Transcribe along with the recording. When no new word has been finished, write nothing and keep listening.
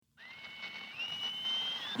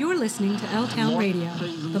You're listening to L-Town Radio,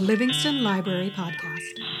 the Livingston Library Podcast.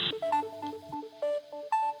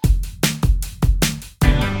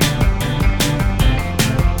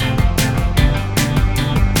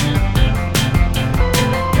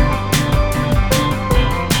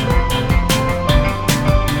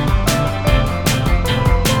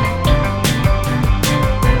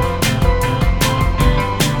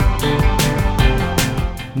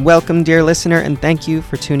 Welcome, dear listener, and thank you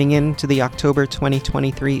for tuning in to the October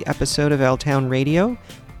 2023 episode of L-Town Radio,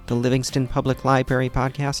 the Livingston Public Library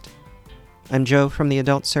podcast. I'm Joe from the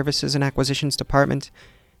Adult Services and Acquisitions Department,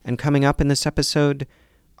 and coming up in this episode,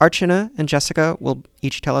 Archana and Jessica will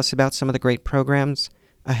each tell us about some of the great programs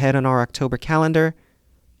ahead on our October calendar.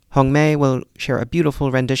 Hongmei will share a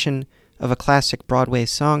beautiful rendition of a classic Broadway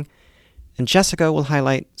song, and Jessica will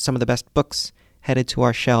highlight some of the best books headed to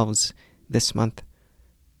our shelves this month.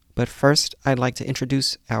 But first, I'd like to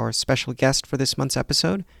introduce our special guest for this month's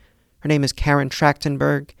episode. Her name is Karen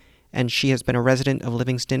Trachtenberg, and she has been a resident of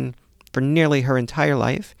Livingston for nearly her entire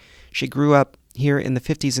life. She grew up here in the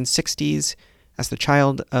 50s and 60s as the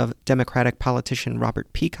child of Democratic politician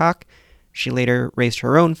Robert Peacock. She later raised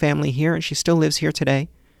her own family here, and she still lives here today,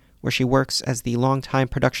 where she works as the longtime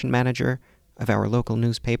production manager of our local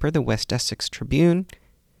newspaper, the West Essex Tribune.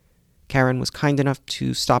 Karen was kind enough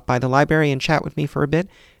to stop by the library and chat with me for a bit,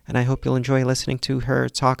 and I hope you'll enjoy listening to her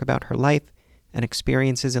talk about her life and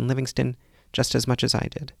experiences in Livingston just as much as I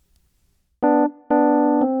did.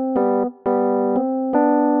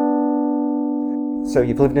 So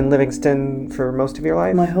you've lived in Livingston for most of your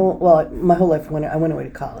life? My whole life. When I went away to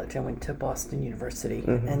college, I went to Boston University,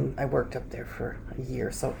 and I worked up there for a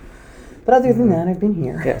year. So, but other than that, I've been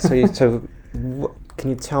here. Yeah. Can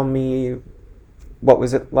you tell me what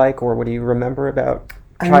was it like, or what do you remember about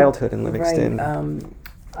childhood in Livingston? Right.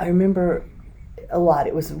 I remember a lot.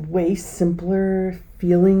 It was a way simpler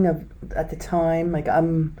feeling at the time.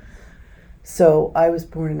 So I was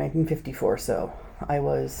born in 1954. So I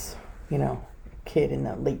was, a kid in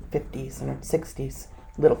the late 50s and 60s,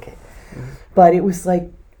 little kid. But it was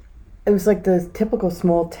like the typical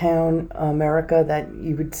small town America that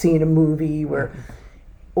you would see in a movie, where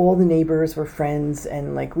all the neighbors were friends,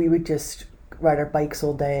 and we would just ride our bikes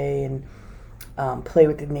all day and play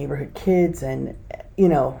with the neighborhood kids, and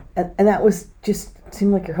that was just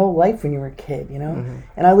seemed like your whole life when you were a kid, And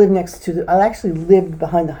I lived I actually lived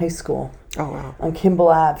behind the high school. Oh wow! On Kimball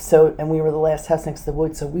Ave. And we were the last house next to the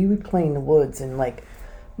woods, so we would play in the woods and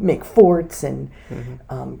make forts and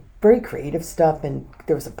very creative stuff. And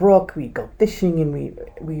there was a brook. We'd go fishing, and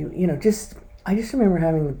I just remember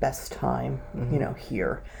having the best time,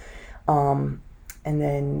 here. And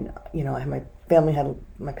then, my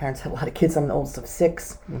parents had a lot of kids. I'm the oldest of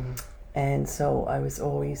 6. And so I was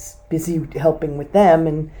always busy helping with them.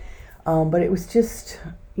 And, but it was just,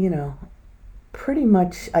 pretty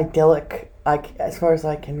much idyllic, as far as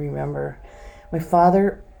I can remember. My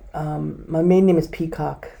father, my maiden name is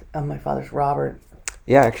Peacock. My father's Robert.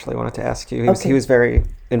 Yeah, actually, I wanted to ask you. He was very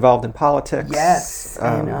involved in politics. Yes,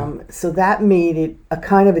 and so that made it a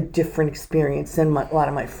kind of a different experience than a lot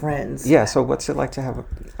of my friends. Yeah, so what's it like to have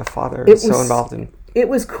a father so involved in? It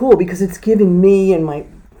was cool because it's given me and my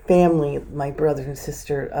family, my brothers and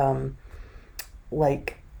sister,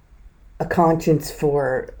 a conscience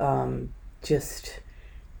for just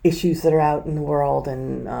issues that are out in the world.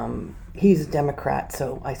 And he's a Democrat,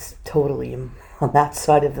 so I totally am on that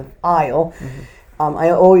side of the aisle. I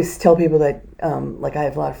always tell people that, I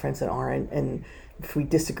have a lot of friends that aren't, and if we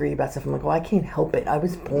disagree about stuff, I'm like, well, I can't help it. I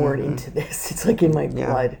was born into this. It's in my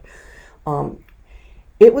blood.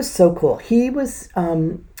 It was so cool. He was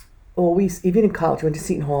always, even in college, went to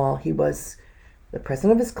Seton Hall. He was the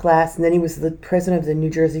president of his class, and then he was the president of the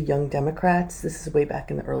New Jersey Young Democrats. This is way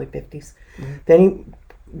back in the early 50s. Then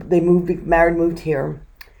they moved here,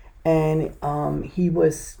 and he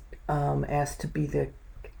was asked to be the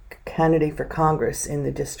candidate for Congress in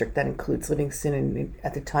the district that includes Livingston and,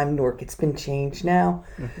 at the time, Newark. It's been changed now.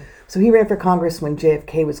 So he ran for Congress when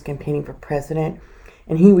JFK was campaigning for president,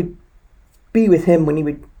 and he would be with him when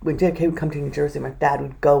JFK would come to New Jersey. My dad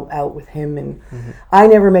would go out with him, and I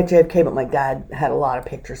never met JFK, but my dad had a lot of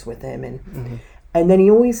pictures with him, and then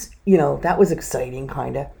he always, that was exciting,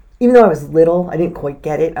 kind of. Even though I was little, I didn't quite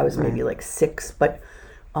get it. I was maybe 6, but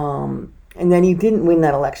and then he didn't win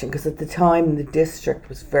that election because at the time the district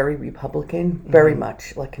was very Republican, very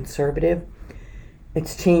much conservative.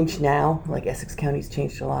 It's changed now, Essex County's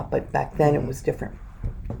changed a lot, but back then it was different.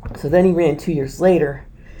 So then he ran 2 years later.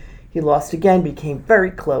 He lost again, became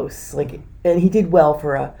very close, and he did well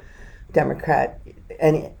for a Democrat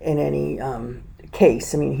in any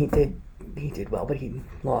case. I mean, he did he did well, but he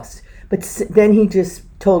lost. But then he just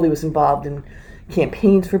totally was involved in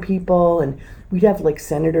campaigns for people, and we'd have like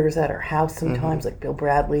senators at our house sometimes, like Bill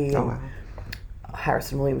Bradley and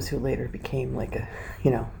Harrison Williams, who later became like a,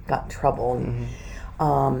 got in trouble.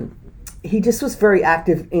 And he just was very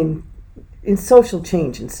active in social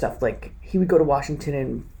change and stuff. Like he would go to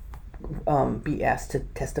Washington and be asked to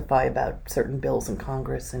testify about certain bills in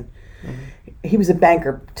Congress, and he was a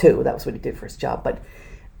banker too. That was what he did for his job. But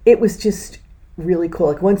it was just really cool.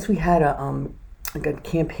 Like once we had a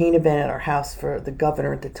campaign event at our house for the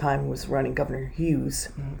governor at the time, who was running, Governor Hughes,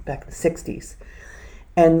 back in the 60s.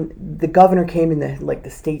 And the governor came in the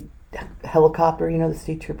state helicopter, the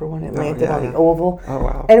state trooper one. It landed on the Oval. Oh,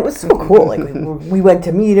 wow. And it was so cool. Like we went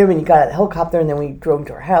to meet him, and he got out of the helicopter, and then we drove him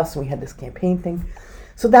to our house, and we had this campaign thing.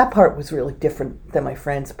 So that part was really different than my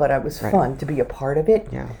friends, but it was fun to be a part of it.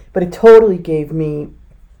 Yeah. But it totally gave me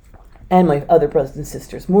and my other brothers and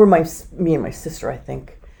sisters, me and my sister, I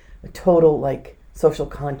think, a total like social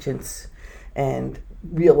conscience, and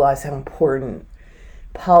realize how important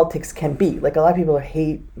politics can be. Like a lot of people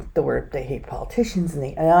hate they hate politicians,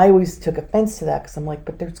 and I always took offense to that, because I'm like,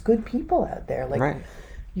 but there's good people out there. Like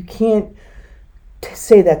you can't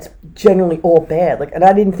say that's generally all bad. Like, and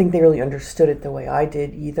I didn't think they really understood it the way I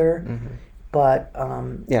did either. But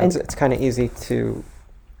it's kind of easy to,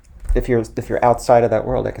 if you're outside of that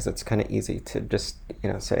world, I guess it's kind of easy to just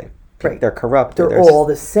say they're corrupt. They're all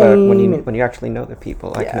the same. But when you actually know the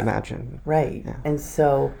people, I can imagine. Right. Yeah. And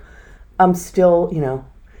so I'm still,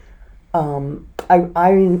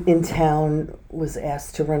 I in town was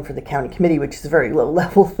asked to run for the county committee, which is a very low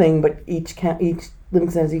level thing, but each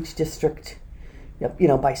Livingston has each district,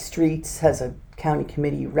 by streets, has a county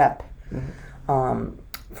committee rep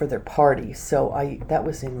for their party. So that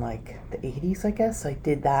was in like the 80s, I guess. I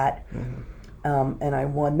did that. And I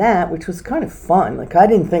won that, which was kind of fun. Like, I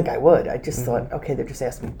didn't think I would. I just thought, okay, they're just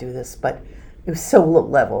asking me to do this. But it was so low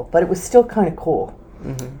level. But it was still kind of cool,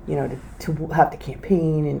 to have the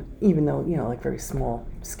campaign, and even though, like very small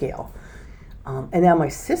scale. And now my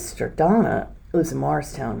sister, Donna, lives in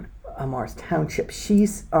Morristown, Morris Township.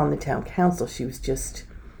 She's on the town council. She was just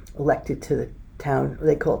elected to the town,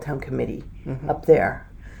 they call it town committee, up there.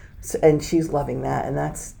 So, and she's loving that. And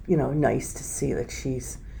that's, nice to see that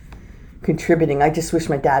she's contributing. I just wish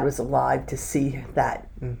my dad was alive to see that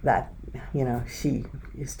she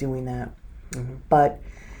is doing that. But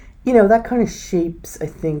that kind of shapes, I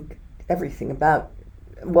think, everything about,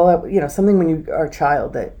 something when you are a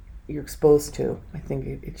child that you're exposed to. I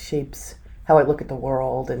think it shapes how I look at the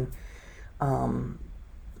world, and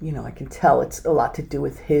I can tell it's a lot to do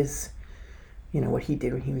with his, what he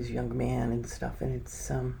did when he was a young man and stuff. And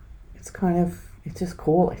it's just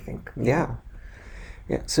cool, I think. Yeah.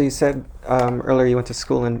 Yeah. So you said earlier you went to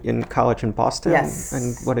school in college in Boston. Yes.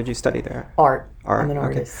 And what did you study there? Art. I'm an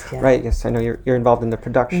artist. Yeah. Right. Yes. I know you're involved in the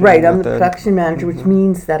production. Right. I'm the production manager, which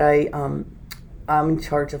means that I'm in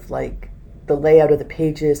charge of like the layout of the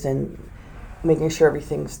pages and making sure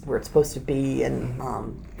everything's where it's supposed to be, and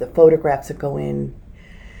the photographs that go in.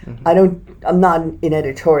 I'm not in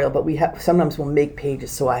editorial, but sometimes we'll make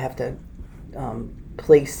pages, so I have to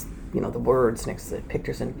place the words next to the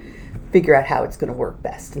pictures and figure out how it's going to work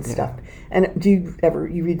best and stuff. And do you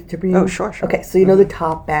read the Tribune? Oh, sure. Okay, so the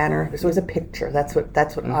top banner, there's always a picture. That's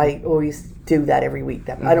what I always do that every week.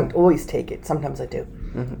 I don't always take it. Sometimes I do.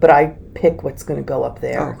 But I pick what's going to go up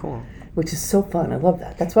there. Oh, cool. Which is so fun. I love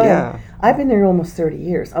that. That's why I've been there almost 30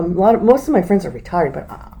 years. Most of my friends are retired, but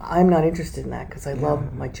I'm not interested in that because I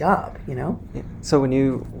love my job, Yeah. So when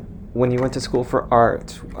you went to school for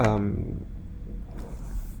art,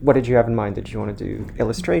 what did you have in mind? Did you want to do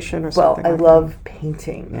illustration or something? Well, I love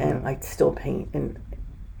painting, and I still paint, and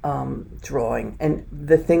drawing. And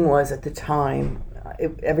the thing was, at the time,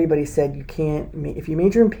 everybody said you can't, if you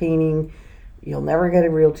major in painting, you'll never get a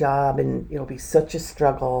real job, and it'll be such a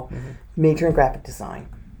struggle. Major in graphic design.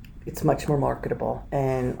 It's much more marketable.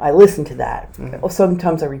 And I listened to that.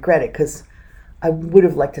 Sometimes I regret it, because I would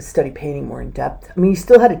have liked to study painting more in depth. I mean, you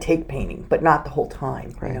still had to take painting, but not the whole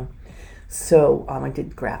time, right. So I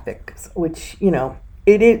did graphics, which,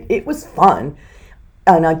 it was fun.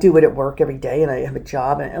 And I do it at work every day, and I have a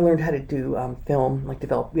job, and I learned how to do film,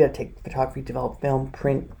 we had to take photography, develop film,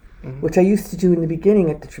 print, which I used to do in the beginning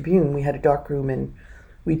at the Tribune. We had a dark room, and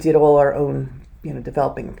we did all our own,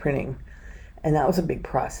 developing and printing. And that was a big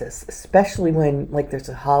process, especially when, there's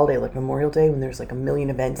a holiday, like Memorial Day, when there's, 1 million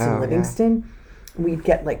events in Livingston. Yeah. We'd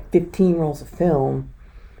get, 15 rolls of film,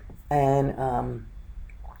 and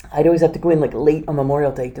I'd always have to go in, late on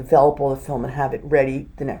Memorial Day, develop all the film, and have it ready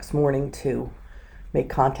the next morning to make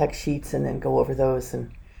contact sheets and then go over those.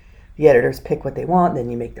 And the editors pick what they want, then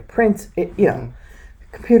you make the prints.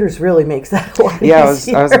 Computers really makes that a lot Yeah,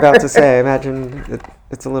 easier. I was about to say, I imagine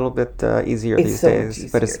it's a little bit easier It's these so days.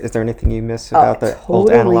 much But easier. Is there anything you miss about the Totally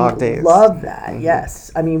old analog days? Love that.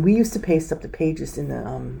 Yes, I mean we used to paste up the pages in the.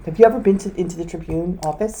 Have you ever been into the Tribune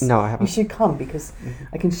office? No, I haven't. You should come because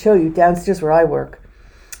I can show you downstairs where I work.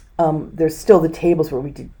 There's still the tables where we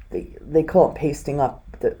did. They call it pasting up.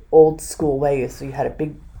 The old school way is so you had a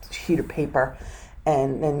big sheet of paper,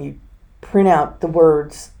 and then you print out the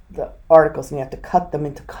words, the articles, and you have to cut them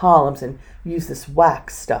into columns and use this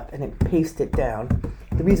wax stuff and then paste it down.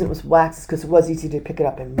 The reason it was wax is because it was easy to pick it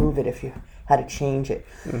up and move it if you had to change it.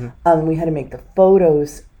 We had to make the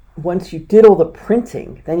photos. Once you did all the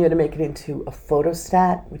printing, then you had to make it into a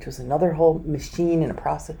photostat, which was another whole machine and a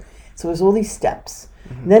process. So it was all these steps.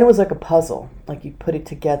 And then it was like a puzzle, like you put it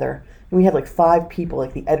together. And we had like 5 people,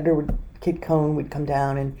 like the editor, Kit Cohn, would come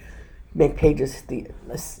down and make pages.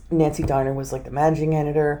 Nancy Diner was like the managing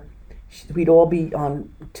editor. We'd all be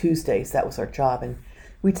on Tuesdays. That was our job. And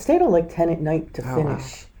we'd stay till like 10 at night to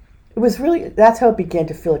finish. Wow. It was really, that's how it began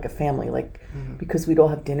to feel like a family, like because we'd all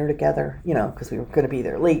have dinner together, because we were going to be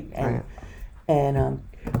there late. And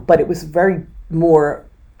but it was very more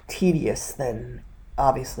tedious than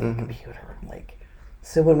obviously a computer.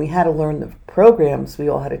 So when we had to learn the programs, we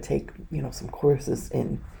all had to take, some courses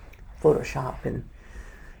in Photoshop and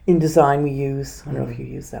InDesign we use. I don't know if you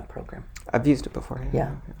use that program. I've used it before.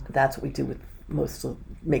 Yeah. That's what we do with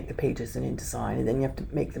make the pages in InDesign, and then you have to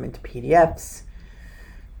make them into PDFs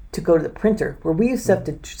to go to the printer. Where we used to have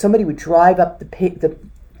to, somebody would drive up the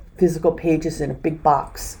physical pages in a big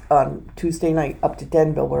box on Tuesday night up to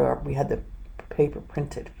Denville where we had the paper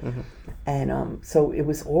printed. And so it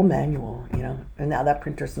was all manual, and now that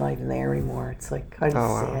printer's not even there anymore. It's like kind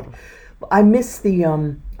of sad. Wow. I miss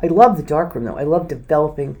I love the darkroom though. I love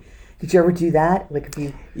developing. Did you ever do that? Like if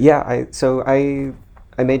you? Yeah,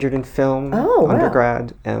 I majored in film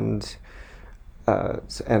undergrad, and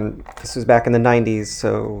this was back in the 90s,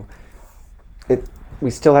 so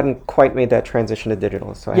we still hadn't quite made that transition to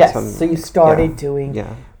digital. So I had some, so you started doing,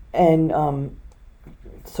 and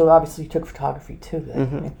so obviously you took photography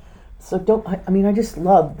too. So I just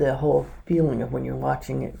love the whole feeling of when you're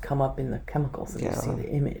watching it come up in the chemicals and you see the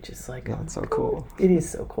image. It's like, it's so cool. It is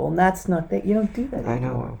so cool, and that's not that you don't do that anymore. I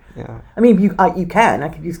know. Yeah. I mean, you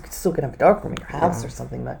can. You still can have a darkroom in your house or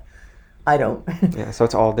something, but I don't. Yeah. So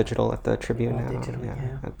it's all digital at the Tribune now. Digital,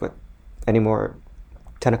 But any more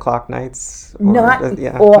 10 o'clock nights? Not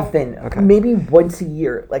often. Okay. Maybe once a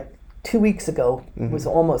year. Like 2 weeks ago was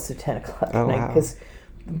almost a 10 o'clock night because.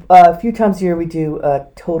 A few times a year we do a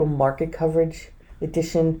total market coverage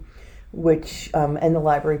edition, which and the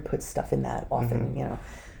library puts stuff in that often,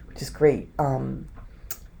 which is great.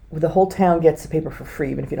 The whole town gets the paper for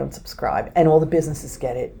free, even if you don't subscribe, and all the businesses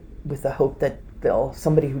get it with the hope that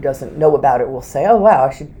somebody who doesn't know about it will say, "Oh wow,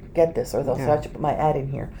 I should get this," or they'll say, "I should put my ad in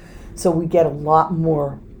here." So we get a lot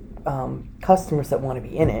more customers that want to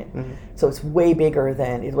be in it. So it's way bigger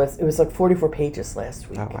than it was. It was like 44 pages last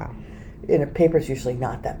week. Oh wow. And a paper's usually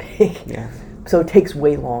not that big. Yeah. So it takes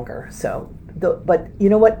way longer. But you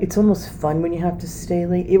know what? It's almost fun when you have to stay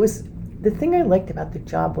late. It was, the thing I liked about the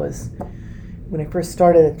job was when I first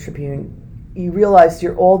started at Tribune, you realize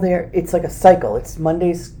you're all there. It's like a cycle. It's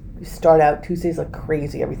Mondays, you start out, Tuesdays like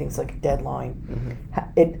crazy. Everything's like a deadline.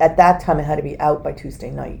 At that time, it had to be out by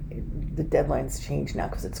Tuesday night. The deadline's changed now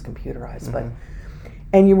because it's computerized.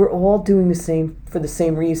 And you were all doing the same for the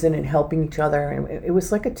same reason and helping each other, and it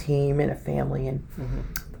was like a team and a family, and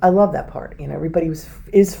I love that part. Everybody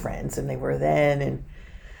is friends, and they were then, and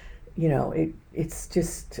it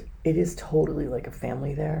is totally like a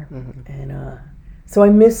family there, and so I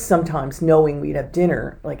miss sometimes knowing we'd have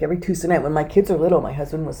dinner like every Tuesday night when my kids are little. My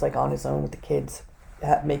husband was like on his own with the kids,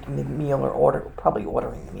 making the meal or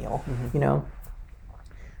ordering the meal,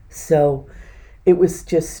 so. It was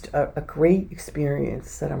just a great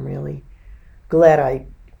experience that I'm really glad I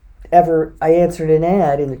answered an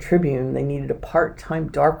ad in the Tribune. They needed a part-time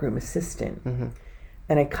darkroom assistant.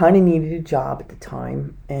 And I kind of needed a job at the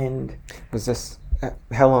time. And was this,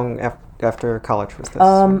 how long after college was this?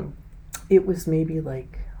 It was maybe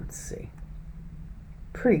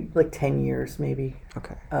pretty 10 years maybe.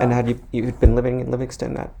 Okay. And you'd been living in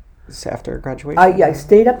Livingston after graduation? I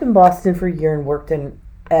stayed up in Boston for a year and worked in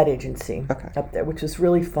ad agency up there, which was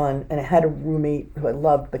really fun. And I had a roommate who I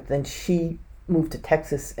loved, but then she moved to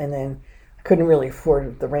Texas, and then I couldn't really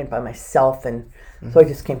afford the rent by myself, and so I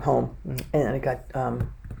just came home. And I got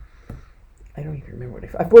I don't even remember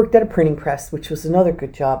what I've worked at a printing press, which was another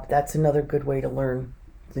good job. That's another good way to learn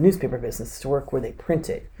the newspaper business, to work where they print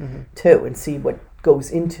it too, and see what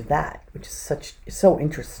goes into that, which is so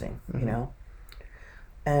interesting, you know.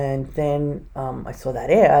 And then I saw that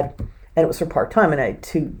ad, and it was for part-time, and I had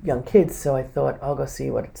 2 young kids, so I thought, I'll go see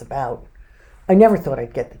what it's about. I never thought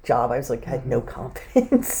I'd get the job. I was like, I had no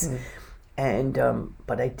confidence. And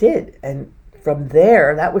but I did. And from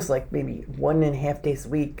there, that was like maybe 1.5 days a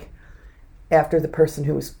week. After the person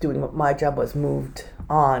who was doing what my job was moved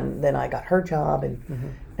on, then I got her job,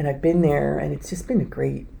 and I've been there, and it's just been a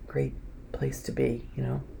great place to be, you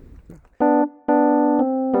know.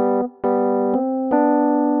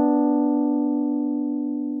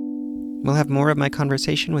 We'll have more of my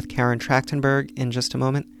conversation with Karen Trachtenberg in just a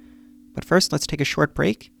moment. But first, let's take a short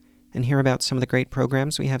break and hear about some of the great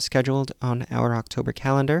programs we have scheduled on our October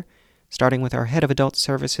calendar, starting with our Head of Adult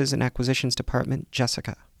Services and Acquisitions Department,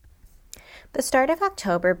 Jessica. The start of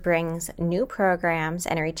October brings new programs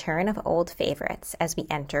and a return of old favorites as we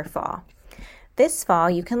enter fall. This fall,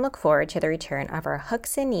 you can look forward to the return of our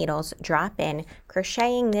Hooks and Needles drop-in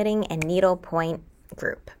crocheting, knitting, and needlepoint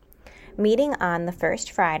group. Meeting on the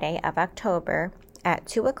first Friday of October at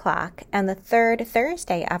 2 o'clock and the third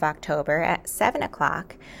Thursday of October at 7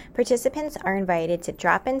 o'clock, participants are invited to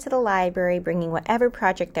drop into the library bringing whatever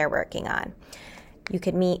project they're working on. You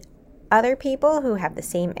could meet other people who have the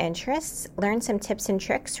same interests, learn some tips and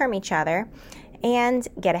tricks from each other, and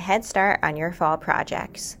get a head start on your fall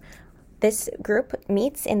projects. This group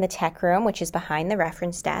meets in the tech room, which is behind the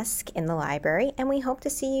reference desk in the library, and we hope to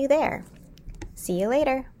see you there. See you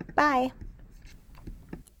later. Bye.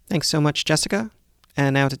 Thanks so much, Jessica.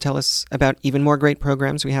 And now to tell us about even more great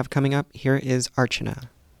programs we have coming up, here is Archana.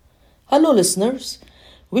 Hello, listeners.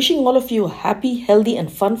 Wishing all of you a happy, healthy,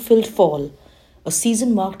 and fun-filled fall. A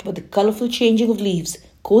season marked by the colorful changing of leaves,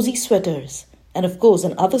 cozy sweaters, and of course,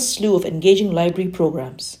 another slew of engaging library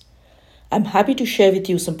programs. I'm happy to share with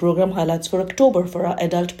you some program highlights for October for our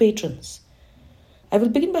adult patrons. I will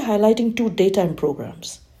begin by highlighting 2 daytime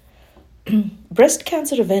programs. Breast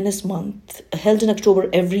Cancer Awareness Month, held in October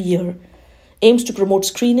every year, aims to promote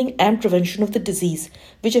screening and prevention of the disease,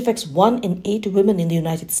 which affects 1 in 8 women in the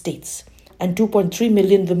United States and 2.3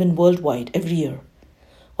 million women worldwide every year.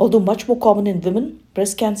 Although much more common in women,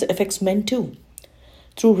 breast cancer affects men too.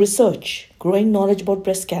 Through research, growing knowledge about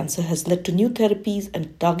breast cancer has led to new therapies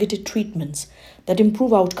and targeted treatments that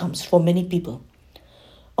improve outcomes for many people.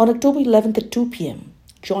 On October 11th at 2 p.m.,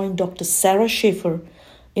 join Dr. Sarah Schaefer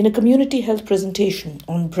in a community health presentation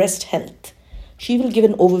on breast health. She will give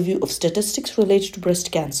an overview of statistics related to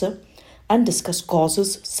breast cancer and discuss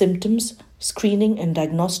causes, symptoms, screening and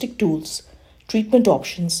diagnostic tools, treatment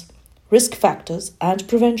options, risk factors, and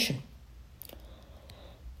prevention.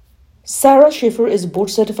 Sarah Schaefer is a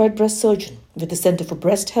board-certified breast surgeon with the Center for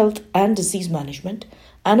Breast Health and Disease Management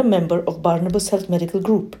and a member of Barnabas Health Medical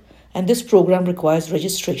Group, and this program requires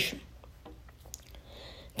registration.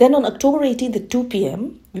 Then on October 18th at 2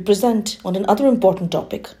 p.m., we present on another important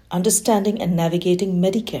topic, understanding and navigating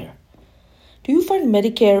Medicare. Do you find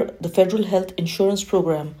Medicare, the federal health insurance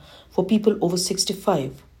program for people over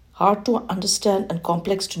 65, hard to understand and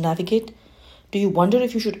complex to navigate? Do you wonder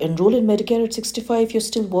if you should enroll in Medicare at 65 if you're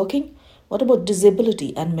still working? What about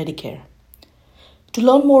disability and Medicare? To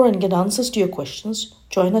learn more and get answers to your questions,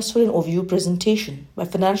 join us for an overview presentation by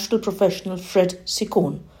financial professional Fred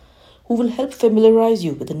Sicone, who will help familiarize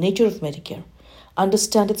you with the nature of Medicare,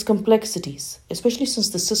 understand its complexities, especially since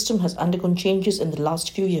the system has undergone changes in the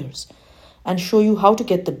last few years, and show you how to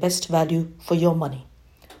get the best value for your money.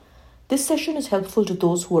 This session is helpful to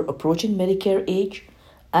those who are approaching Medicare age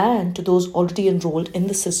and to those already enrolled in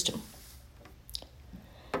the system.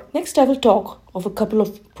 Next, I will talk of a couple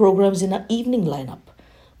of programs in our evening lineup,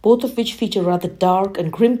 both of which feature rather dark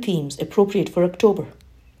and grim themes appropriate for October.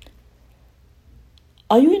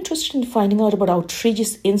 Are you interested in finding out about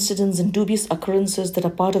outrageous incidents and dubious occurrences that are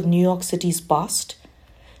part of New York City's past?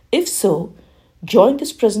 If so, join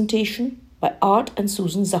this presentation by Art and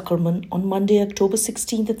Susan Zuckerman on Monday, October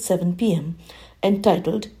 16th at 7 p.m.,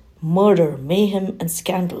 entitled Murder, Mayhem, and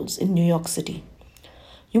Scandals in New York City.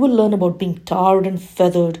 You will learn about being tarred and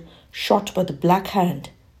feathered, shot by the Black Hand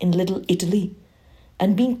in Little Italy,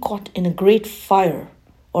 and being caught in a great fire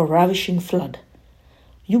or ravishing flood.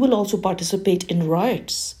 You will also participate in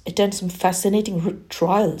riots, attend some fascinating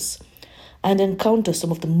trials, and encounter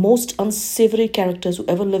some of the most unsavory characters who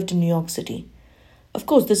ever lived in New York City. Of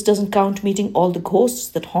course, this doesn't count meeting all the ghosts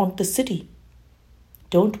that haunt the city.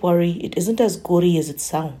 Don't worry, it isn't as gory as it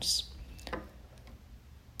sounds.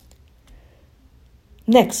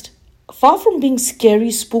 Next, far from being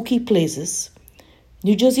scary, spooky places,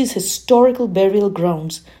 New Jersey's historical burial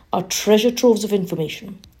grounds are treasure troves of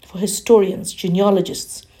information for historians,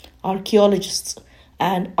 genealogists, archaeologists,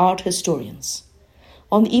 and art historians.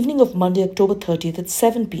 on the evening of Monday, October 30th at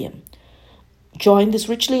 7 p.m. Join this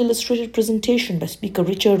richly illustrated presentation by Speaker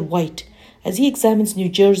Richard White as he examines New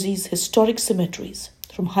Jersey's historic cemeteries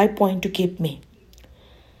from High Point to Cape May.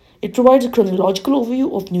 It provides a chronological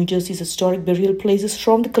overview of New Jersey's historic burial places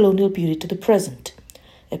from the colonial period to the present.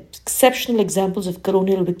 Exceptional examples of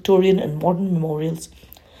colonial, Victorian, and modern memorials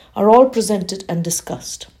are all presented and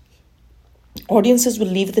discussed. Audiences will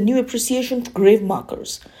leave with a new appreciation for grave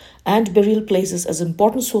markers and burial places as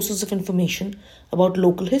important sources of information about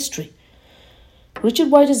local history.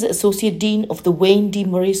 Richard White is the Associate Dean of the Wayne D.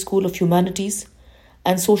 Murray School of Humanities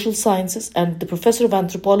and Social Sciences and the Professor of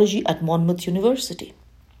Anthropology at Monmouth University.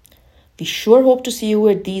 We sure hope to see you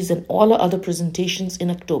at these and all our other presentations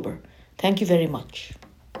in October. Thank you very much.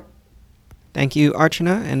 Thank you,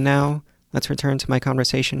 Archana. And now let's return to my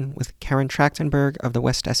conversation with Karen Trachtenberg of the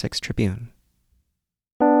West Essex Tribune.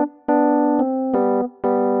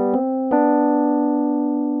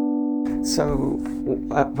 So,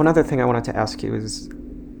 one other thing I wanted to ask you is,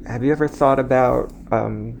 have you ever thought about,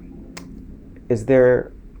 are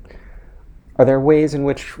there ways in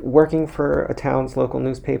which working for a town's local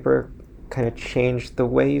newspaper kind of changed the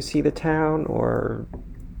way you see the town, or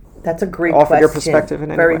that's a great offer question. Your perspective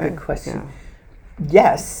in any Very way? good question. Yeah.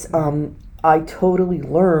 Yes, I totally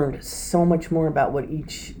learned so much more about what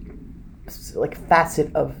each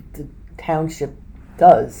facet of the township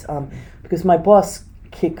does. Because my boss,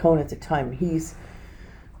 Kit Cohn, at the time, he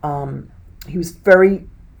was very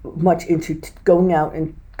much into going out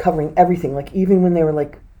and covering everything. Like even when they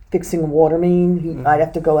were fixing a water main, I'd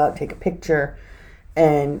have to go out, take a picture,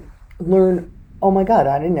 and learn. Oh my God,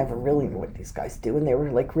 I didn't ever really know what these guys do, and they were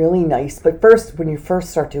really nice. But first, when you first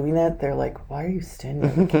start doing that, they're like, "Why are you standing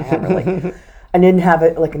on the camera?" I didn't have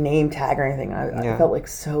it a name tag or anything. I felt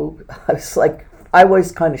so. I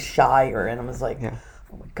was kind of shyer, and I was like,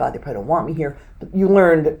 "Oh my God, they probably don't want me here." But you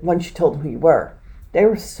learned once you told them who you were. They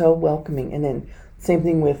were so welcoming, and then same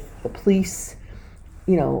thing with the police.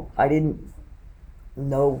 I didn't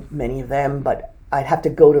know many of them, but I'd have to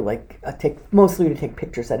go to mostly to take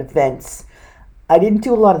pictures at events. I didn't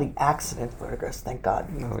do a lot of the accident photographs, thank God.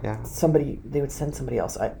 Oh yeah. They would send somebody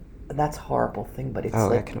else. That's a horrible thing, but it's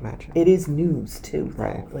I can imagine. It is news too, though.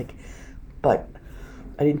 Right. But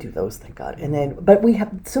I didn't do those, thank God. And then, but we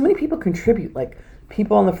have so many people contribute.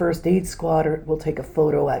 People on the first aid squad will take a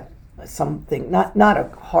photo at something, not a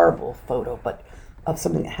horrible photo, but of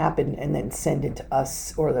something that happened, and then send it to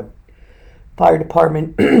us or the fire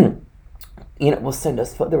department. Will send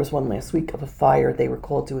us. There was one last week of a fire they were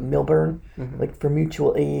called to in Milburn, for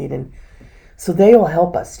mutual aid, and so they all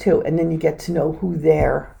help us too. And then you get to know who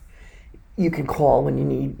you can call when you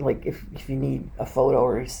need, if you need a photo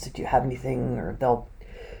or do you have anything, or they'll,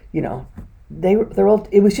 they're all.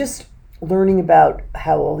 It was just learning about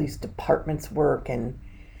how all these departments work, and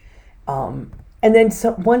then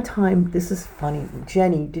one time, this is funny.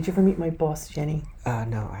 Jenny, did you ever meet my boss, Jenny?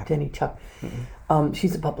 No, I haven't. Jenny Chuck.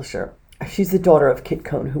 She's a publisher. She's the daughter of Kit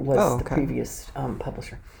Cohn, who was the previous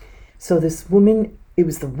publisher. So this woman, it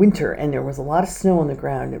was the winter, and there was a lot of snow on the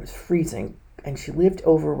ground. It was freezing, and she lived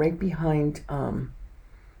over right behind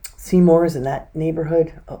Seymour's in that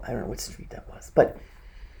neighborhood. Oh, I don't know what street that was, but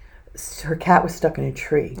her cat was stuck in a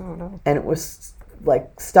tree, and it was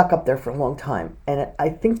stuck up there for a long time. And I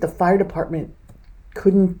think the fire department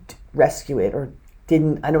couldn't rescue it, or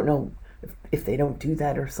didn't. I don't know. If they don't do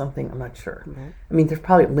that or something, I'm not sure. Right. I mean, there's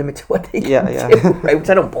probably a limit to what they can do, right? Which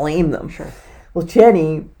I don't blame them. Sure. Well,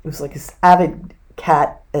 Jenny was this avid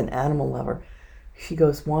cat and animal lover. She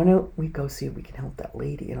goes, "Why don't we go see if we can help that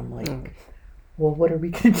lady?" And I'm like, "Well, what are we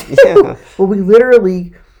going to do?" Yeah. Well, we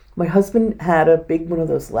literally, my husband had a big one of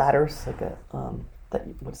those ladders,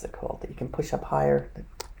 what is it called, that you can push up higher.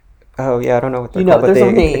 Oh yeah, I don't know what they're called, but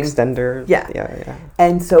there's a name. Extender. Yeah.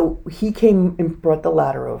 And so he came and brought the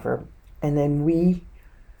ladder over. And then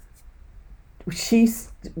she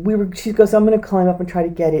goes, "I'm going to climb up and try to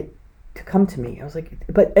get it to come to me." I was like,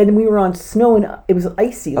 and we were on snow, and it was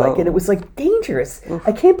icy, and it was dangerous. Oof.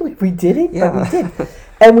 I can't believe we did it, but we did.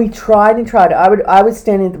 And we tried and tried. I was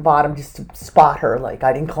standing at the bottom just to spot her.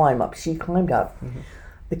 I didn't climb up. She climbed up. Mm-hmm.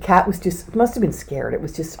 The cat was must have been scared. It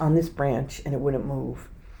was just on this branch, and it wouldn't move.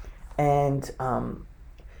 And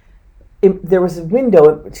there was a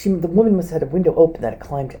window. The woman must have had a window open that it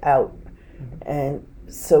climbed out. And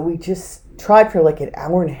so we just tried for an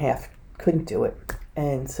hour and a half, couldn't do it.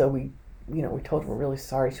 And so we told her we're really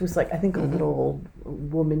sorry. She was I think a little old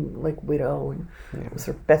woman, widow, and it was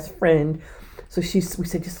her best friend. So we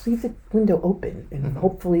said, just leave the window open, and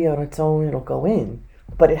hopefully on its own it'll go in.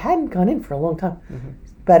 But it hadn't gone in for a long time.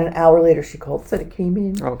 About an hour later, she called, said it came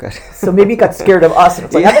in. Oh, good. So maybe it got scared of us. And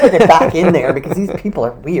it's like, I better get back in there because these people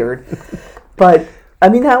are weird. But, I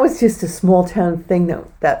mean, that was just a small town thing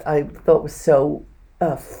that I thought was so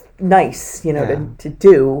nice, you know, to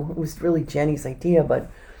do. It was really Jenny's idea, but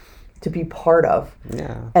to be part of.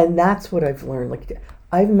 Yeah. And that's what I've learned. Like,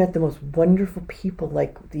 I've met the most wonderful people,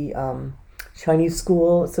 like the Chinese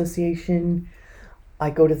School Association. I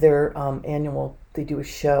go to their annual, they do a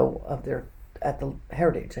show of their, at the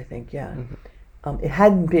Heritage, I think, yeah. Mm-hmm. It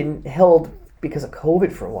hadn't been held because of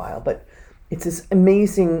COVID for a while, but it's this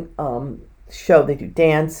amazing show. They do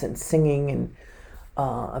dance and singing and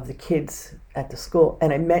of the kids at the school.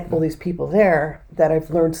 And I met all these people there that I've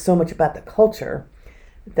learned so much about the culture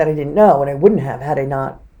that I didn't know, and I wouldn't have had I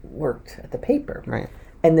not worked at the paper. Right.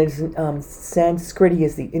 And there's Sanskriti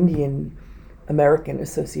is the Indian American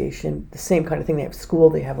Association, the same kind of thing. They have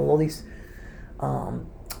school, they have all these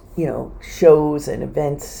shows and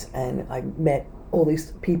events, and I met all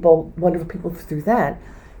these people, wonderful people through that.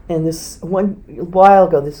 And this a while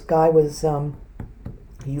ago, this guy was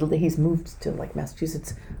he's moved to like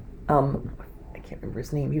Massachusetts. I can't remember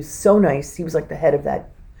his name. He was so nice. He was like the head of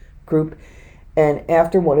that group. And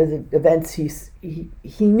after one of the events, he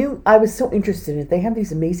knew I was so interested in it. They have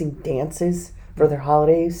these amazing dances for their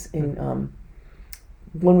holidays. And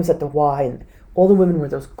one was at the Y, and all the women wear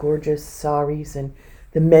those gorgeous saris, and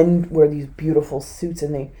the men wear these beautiful suits,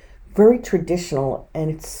 and they very traditional, and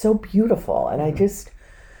it's so beautiful. And I just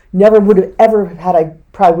never would have ever had. I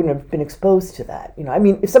probably wouldn't have been exposed to that. You know, I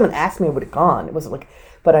mean, if someone asked me, I would have gone. It wasn't like,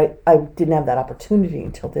 but I didn't have that opportunity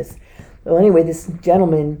until this. Well, anyway, this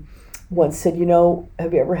gentleman once said, you know,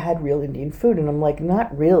 have you ever had real Indian food? And I'm like,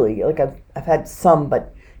 not really. Like I've had some,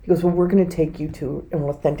 but he goes, well, we're going to take you to an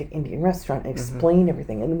authentic Indian restaurant and explain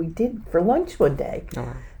everything. And we did for lunch one day.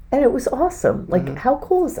 Oh. And it was awesome. Like, how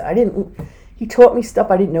cool is that? He taught me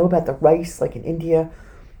stuff I didn't know about the rice, like in India.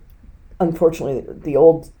 Unfortunately, the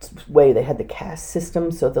old way, they had the caste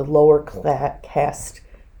system, so the lower caste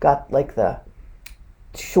got like the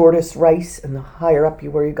shortest rice, and the higher up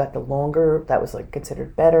you were, you got the longer. That was like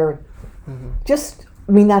considered better. Just,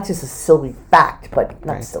 I mean, that's just a silly fact, but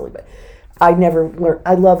not silly, but I never learned.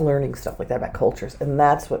 I love learning stuff like that about cultures, and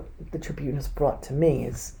that's what the Tribune has brought to me,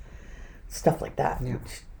 is stuff like that,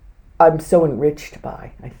 which I'm so enriched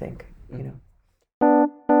by, I think, you know.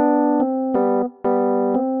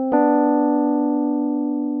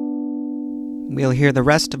 We'll hear the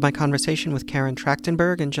rest of my conversation with Karen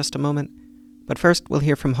Trachtenberg in just a moment, but first we'll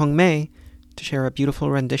hear from Hongmei to share a beautiful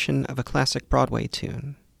rendition of a classic Broadway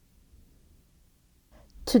tune.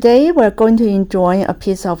 Today we're going to enjoy a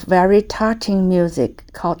piece of very touching music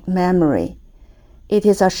called Memory. It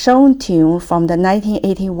is a shown tune from the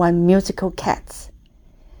 1981 musical Cats.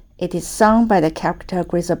 It is sung by the character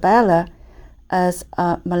Grisabella as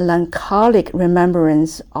a melancholic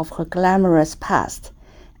remembrance of her glamorous past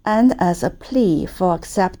and as a plea for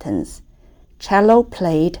acceptance. Cello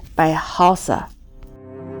played by Hausa.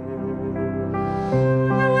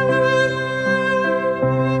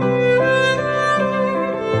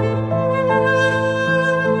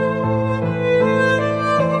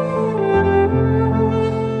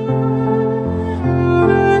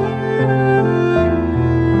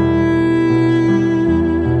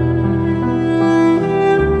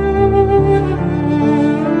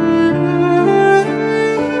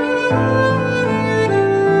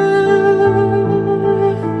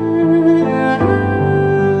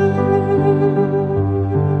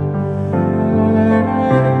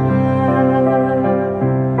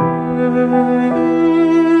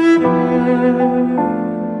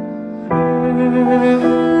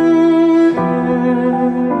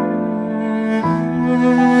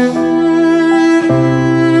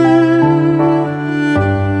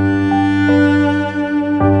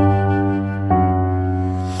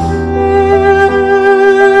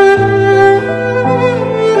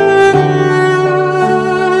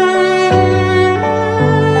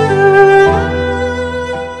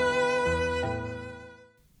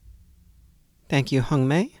 Thank you,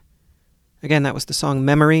 Hongmei. Again, that was the song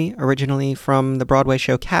Memory, originally from the Broadway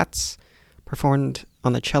show Cats, performed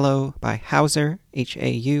on the cello by Hauser,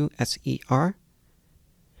 Hauser.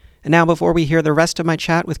 And now, before we hear the rest of my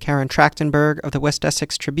chat with Karen Trachtenberg of the West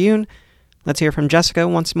Essex Tribune, let's hear from Jessica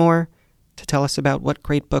once more to tell us about what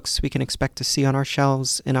great books we can expect to see on our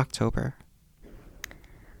shelves in October.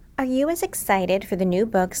 Are you as excited for the new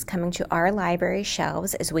books coming to our library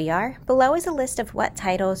shelves as we are? Below is a list of what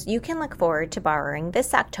titles you can look forward to borrowing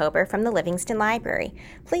this October from the Livingston Library.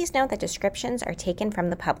 Please note that descriptions are taken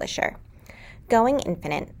from the publisher. Going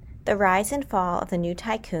Infinite, The Rise and Fall of the New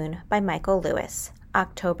Tycoon by Michael Lewis,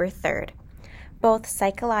 October 3rd. Both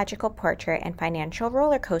psychological portrait and financial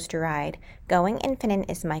roller coaster ride, Going Infinite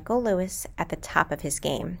is Michael Lewis at the top of his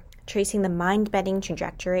game, tracing the mind-bending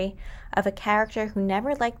trajectory of a character who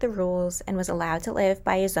never liked the rules and was allowed to live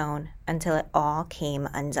by his own until it all came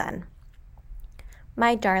undone.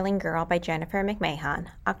 My Darling Girl by Jennifer McMahon,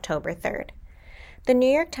 October 3rd. The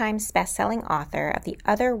New York Times bestselling author of The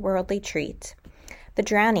Otherworldly Treat, The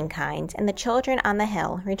Drowning Kind, and The Children on the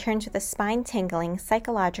Hill returns with a spine-tingling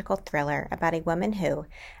psychological thriller about a woman who,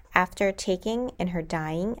 after taking in her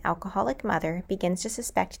dying alcoholic mother, begins to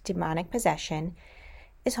suspect demonic possession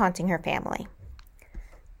is haunting her family.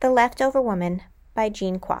 The Leftover Woman by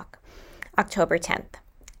Jean Kwok, October 10th.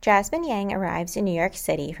 Jasmine Yang arrives in New York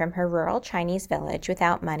City from her rural Chinese village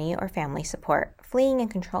without money or family support, fleeing a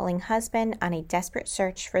controlling husband on a desperate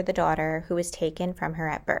search for the daughter who was taken from her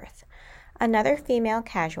at birth. Another female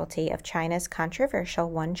casualty of China's controversial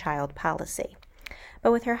one-child policy.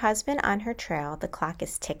 But with her husband on her trail, the clock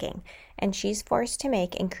is ticking, and she's forced to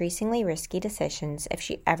make increasingly risky decisions if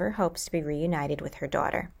she ever hopes to be reunited with her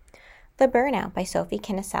daughter. The Burnout by Sophie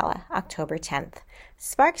Kinsella, October 10th.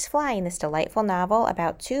 Sparks fly in this delightful novel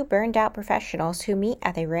about two burned-out professionals who meet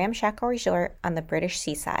at a ramshackle resort on the British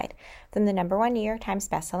seaside, from the #1 New York Times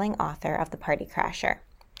bestselling author of The Party Crasher.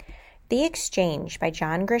 The Exchange by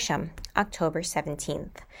John Grisham, October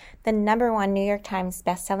 17th. The #1 New York Times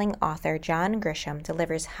bestselling author John Grisham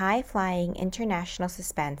delivers high-flying international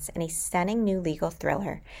suspense in a stunning new legal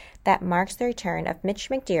thriller that marks the return of Mitch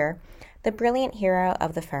McDear, the brilliant hero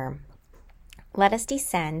of the firm. Let Us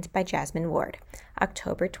Descend by Jasmine Ward,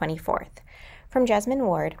 October 24th. From Jasmine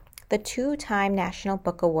Ward, the two-time National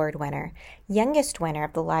Book Award winner, youngest winner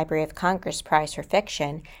of the Library of Congress Prize for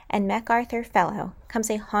Fiction, and MacArthur Fellow, comes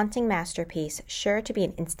a haunting masterpiece sure to be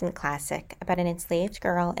an instant classic about an enslaved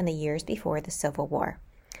girl in the years before the Civil War.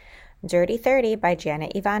 Dirty 30 by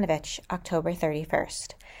Janet Ivanovich, October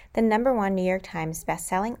 31st. The #1 New York Times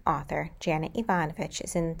bestselling author, Janet Ivanovich,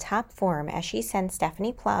 is in top form as she sends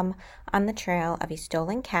Stephanie Plum on the trail of a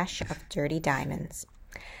stolen cache of dirty diamonds.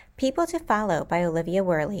 People to Follow by Olivia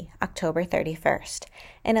Worley, October 31st.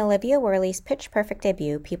 In Olivia Worley's pitch-perfect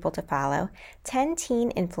debut, People to Follow, 10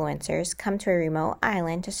 teen influencers come to a remote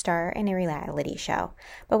island to star in a reality show.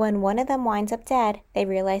 But when one of them winds up dead, they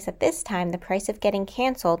realize that this time the price of getting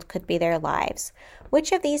canceled could be their lives.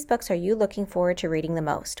 Which of these books are you looking forward to reading the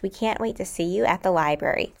most? We can't wait to see you at the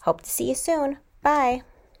library. Hope to see you soon. Bye.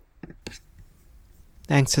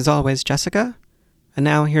 Thanks as always, Jessica. And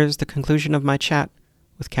now here's the conclusion of my chat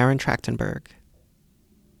with Karen Trachtenberg.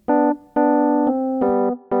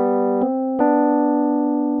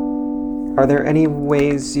 Are there any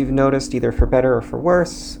ways you've noticed, either for better or for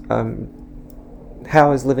worse,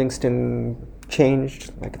 how has Livingston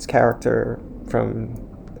changed, like its character from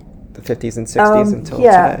the 50s and 60s until today?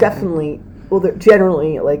 Yeah, definitely. Well,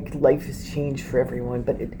 generally, like, life has changed for everyone,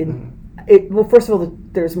 but well, first of all,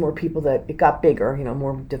 there's more people that it got bigger,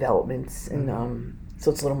 more developments, and so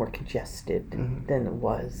it's a little more congested than it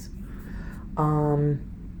was.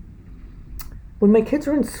 When my kids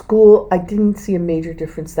were in school, I didn't see a major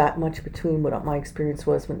difference that much between what my experience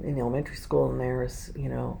was in elementary school and theirs.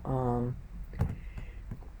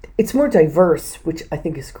 It's more diverse, which I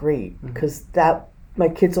think is great, because my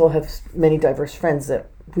kids all have many diverse friends that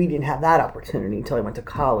we didn't have that opportunity until I went to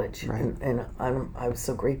college, right. and I was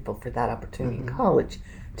so grateful for that opportunity in college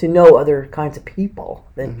to know other kinds of people.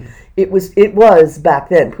 And it was back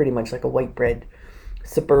then pretty much like a white bread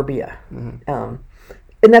suburbia, and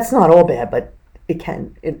that's not all bad, but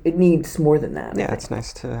it needs more than that. Yeah, it's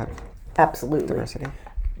nice to have diversity.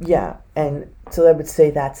 Yeah, and so I would say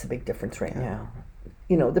that's a big difference right now.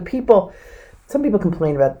 The people. Some people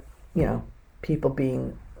complain about people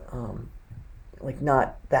being like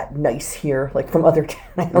not that nice here, like from other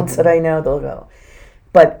towns that I know. They'll go,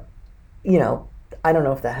 but I don't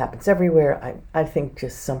know if that happens everywhere. I think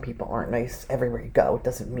just some people aren't nice everywhere you go. It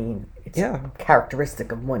doesn't mean it's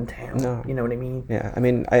characteristic of one town. No. You know what I mean? Yeah. I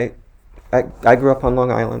mean, I grew up on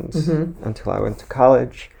Long Island until I went to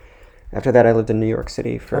college. After that, I lived in New York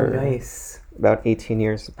City for about 18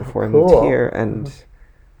 years before I moved here. And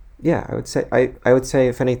yeah, I would say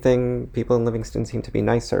if anything, people in Livingston seem to be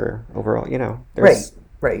nicer overall.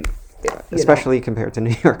 Right. Especially compared to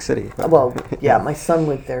New York City. Well, yeah, my son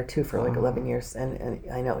lived there too for like 11 years, and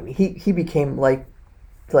I know he became like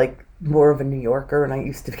more of a New Yorker, and I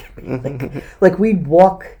used to be like we'd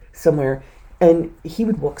walk somewhere, and he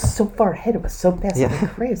would walk so far ahead of us so fast. Yeah.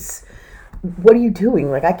 Like, Chris, what are you doing?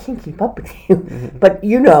 Like, I can't keep up with you. But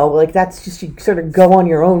that's just, you sort of go on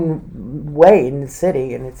your own way in the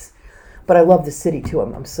city, and but I love the city too.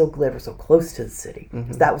 I'm so glad we're so close to the city.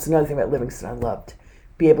 That was another thing about Livingston I loved.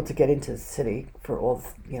 be able to get into the city for all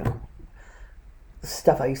the,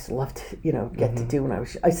 stuff I used to love to, get to do when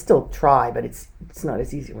I still try, but it's not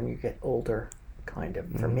as easy when you get older, kind of,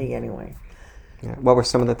 for me anyway. Yeah. What were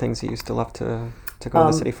some of the things you used to love to go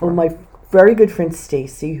to the city for? Well, my very good friend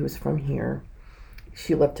Stacy, who's from here,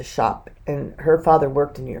 she loved to shop, and her father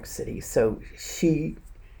worked in New York City, so she,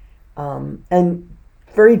 and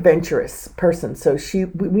very adventurous person. So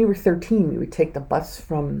when we were 13, we would take the bus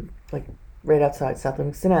from like right outside South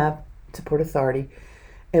Livingston Ave to Port Authority,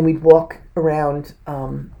 and we'd walk around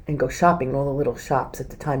and go shopping in all the little shops at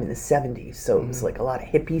the time in the 70s. So it was like a lot of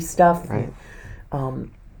hippie stuff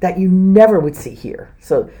that you never would see here.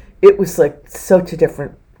 So it was like such a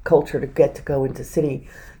different culture to get to go into city.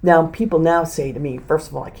 Now, people now say to me, first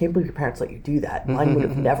of all, I can't believe your parents let you do that. Mine would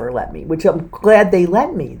have never let me, which I'm glad they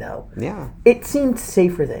let me, though. Yeah. It seemed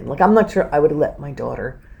safer then. Like, I'm not sure I would have let my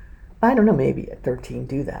daughter, I don't know, maybe at 13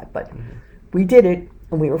 do that. But we did it,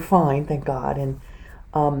 and we were fine, thank God. And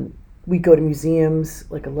we go to museums,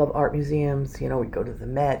 like I love art museums. We go to the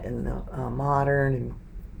Met and the Modern, and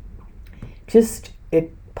just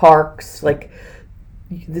parks. Like,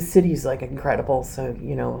 the city's like incredible, so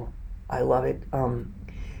I love it.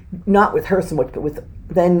 Not with her so much, but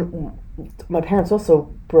then my parents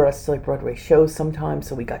also brought us to like Broadway shows sometimes,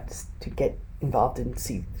 so we got to get involved and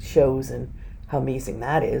see shows and how amazing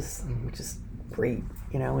that is, which is great,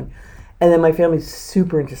 And then my family's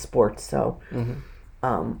super into sports, so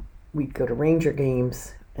we'd go to Ranger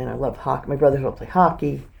games, and I love hockey. My brothers all play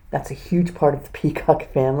hockey. That's a huge part of the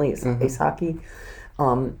Peacock family is ice hockey,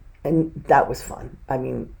 and that was fun. I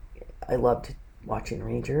mean, I loved watching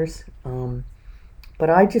Rangers. But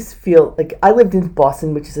I just feel like I lived in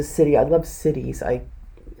Boston, which is a city. I love cities. I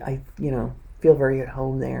feel very at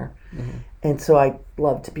home there. And so I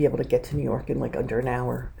love to be able to get to New York in like under an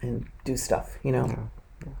hour and do stuff, Yeah.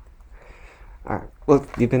 All right. Well,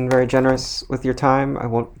 you've been very generous with your time. I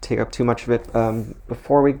won't take up too much of it.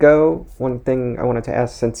 Before we go, one thing I wanted to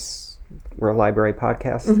ask, since we're a library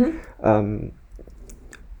podcast,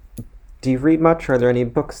 do you read much? Are there any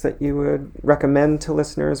books that you would recommend to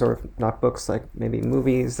listeners, or if not books, like maybe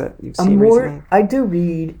movies that you've seen recently? I do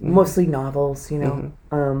read mostly novels, Have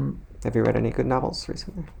you read any good novels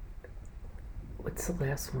recently? What's the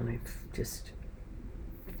last one I've just...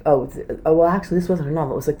 well, actually, this wasn't a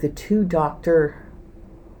novel. It was like the two doctor...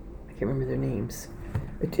 I can't remember their names.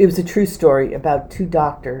 It was a true story about two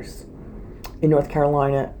doctors in North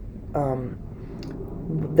Carolina.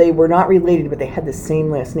 They were not related, but they had the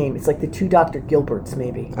same last name. It's like the two Dr. Gilberts,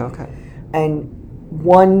 maybe. Okay. And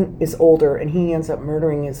one is older, and he ends up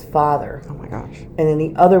murdering his father. Oh my gosh. And then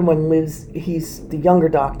the other one he's the younger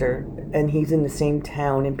doctor, and he's in the same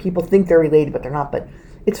town, and people think they're related, but they're not. But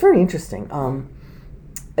it's very interesting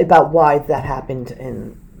about why that happened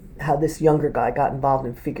and how this younger guy got involved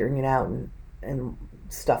in figuring it out and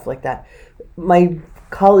stuff like that. My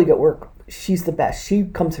colleague at work, she's the best. She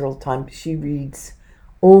comes here all the time. She reads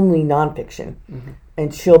only nonfiction,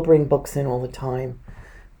 and she'll bring books in all the time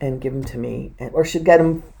and give them to me, or she'll get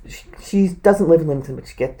them. She doesn't live in Livingston,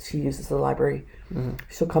 but she uses the library.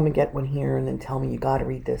 She'll come and get one here, and then tell me, you got to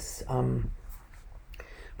read this.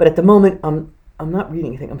 But at the moment, I'm not reading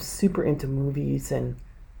anything. I'm super into movies and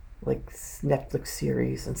like Netflix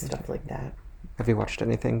series and stuff like that. Have you watched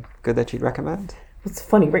anything good that you'd recommend? It's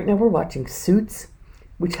funny. Right now, we're watching Suits,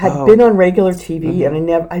 which had been on regular TV,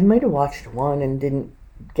 and I might have watched one and didn't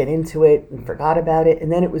get into it and forgot about it,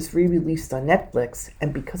 and then it was re-released on Netflix,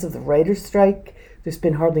 and because of the writer's strike, there's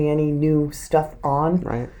been hardly any new stuff on.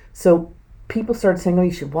 Right. So people started saying,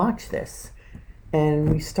 you should watch this,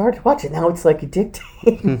 and we started watching. Now it's like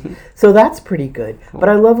addicting. So that's pretty good. But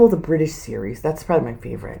I love all the British series. That's probably my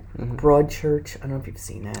favorite. Broadchurch. I don't know if you've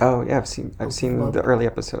seen that. Oh yeah, I've seen the early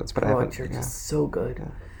episodes, but I haven't. Broadchurch is so good.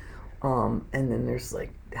 Yeah. And then there's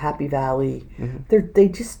like Happy Valley. They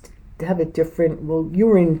just have a different. Well, you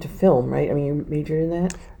were into film, right? I mean, you majored in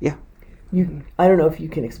that. Yeah. I don't know if you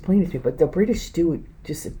can explain it to me, but the British do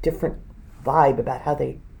just a different vibe about how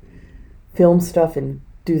they film stuff and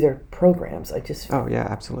do their programs. Oh yeah,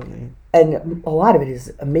 absolutely. And a lot of it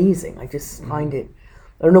is amazing. I just find it.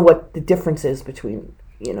 I don't know what the difference is between.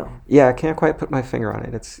 Yeah, I can't quite put my finger on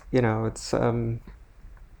it. It's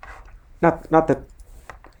not that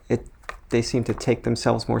they seem to take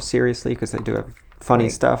themselves more seriously, because they do have funny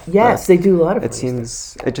stuff. Yes, they do a lot of funny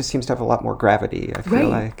stuff. It just seems to have a lot more gravity, I feel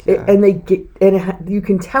like. Yeah. And you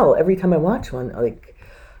can tell every time I watch one, like,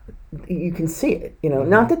 you can see it,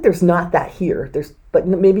 Not that there's not that here, but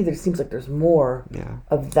maybe there seems like there's more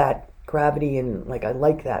of that gravity, and like I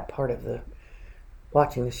like that part of the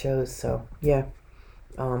watching the shows. So yeah,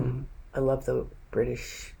 I love the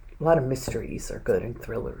British A lot of mysteries are good and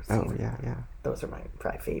thrillers. Oh, yeah. Those are my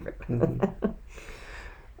probably favorite. Mm-hmm.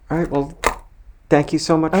 All right, well, thank you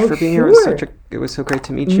so much for being sure. here. It was so great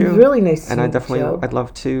to meet you. Really nice to meet you, Joe. I'd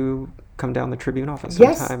love to come down the Tribune office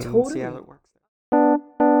Yes, sometime totally. and see how it works.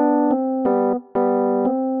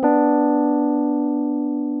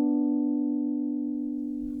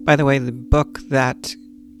 By the way, the book that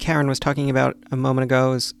Karen was talking about a moment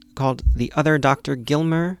ago is called The Other Dr.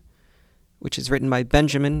 Gilmer, which is written by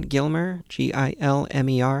Benjamin Gilmer,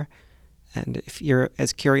 Gilmer. And if you're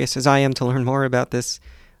as curious as I am to learn more about this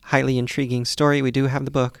highly intriguing story, we do have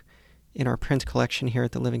the book in our print collection here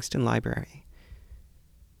at the Livingston Library.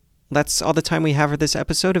 That's all the time we have for this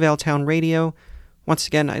episode of L-Town Radio. Once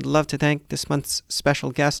again, I'd love to thank this month's special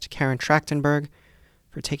guest, Karen Trachtenberg,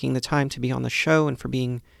 for taking the time to be on the show and for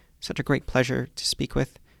being such a great pleasure to speak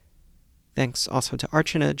with. Thanks also to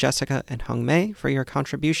Archana, Jessica, and Hongmei for your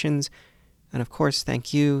contributions. And of course,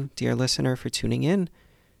 thank you, dear listener, for tuning in.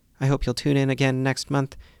 I hope you'll tune in again next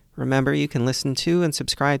month. Remember, you can listen to and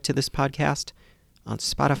subscribe to this podcast on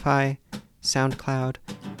Spotify, SoundCloud,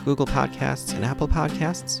 Google Podcasts, and Apple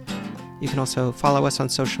Podcasts. You can also follow us on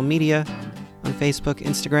social media, on Facebook,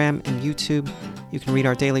 Instagram, and YouTube. You can read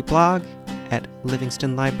our daily blog at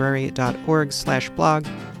livingstonlibrary.org/blog,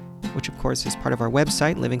 which of course is part of our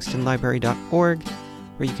website, livingstonlibrary.org,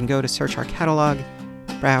 where you can go to search our catalog,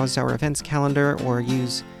 browse our events calendar, or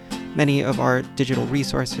use many of our digital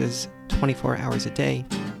resources 24 hours a day.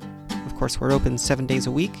 Of course, we're open 7 days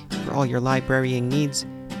a week for all your librarying needs,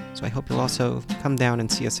 so I hope you'll also come down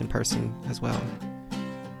and see us in person as well.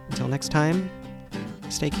 Until next time,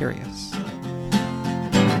 stay curious.